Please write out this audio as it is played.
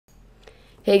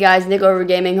Hey guys, Nick over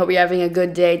Gaming. Hope you're having a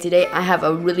good day. Today I have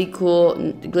a really cool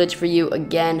glitch for you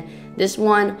again. This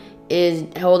one is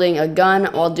holding a gun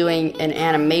while doing an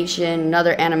animation,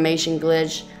 another animation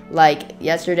glitch like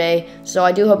yesterday. So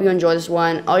I do hope you enjoy this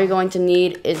one. All you're going to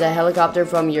need is a helicopter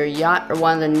from your yacht or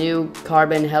one of the new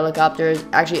carbon helicopters.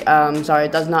 Actually, sorry,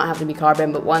 it does not have to be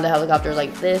carbon, but one of the helicopters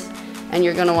like this. And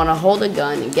you're going to want to hold a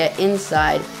gun, get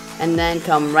inside, and then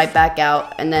come right back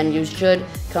out, and then you should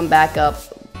come back out,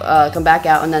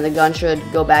 and then the gun should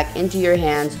go back into your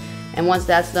hands. And once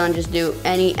that's done, just do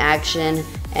any action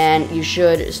and you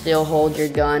should still hold your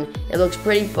gun. It looks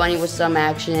pretty funny with some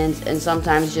actions and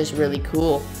sometimes just really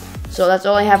cool. So that's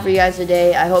all I have for you guys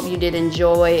today. I hope you did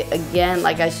enjoy. Again,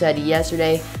 like I said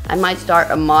yesterday, I might start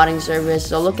a modding service,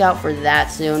 so look out for that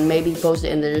soon. Maybe post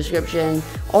it in the description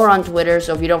or on Twitter.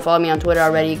 So if you don't follow me on Twitter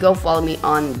already, go follow me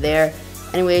on there.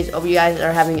 Anyways, hope you guys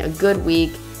are having a good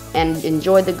week and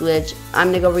enjoy the glitch.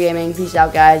 I'm Nick over Gaming. Peace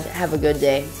out, guys. Have a good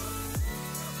day.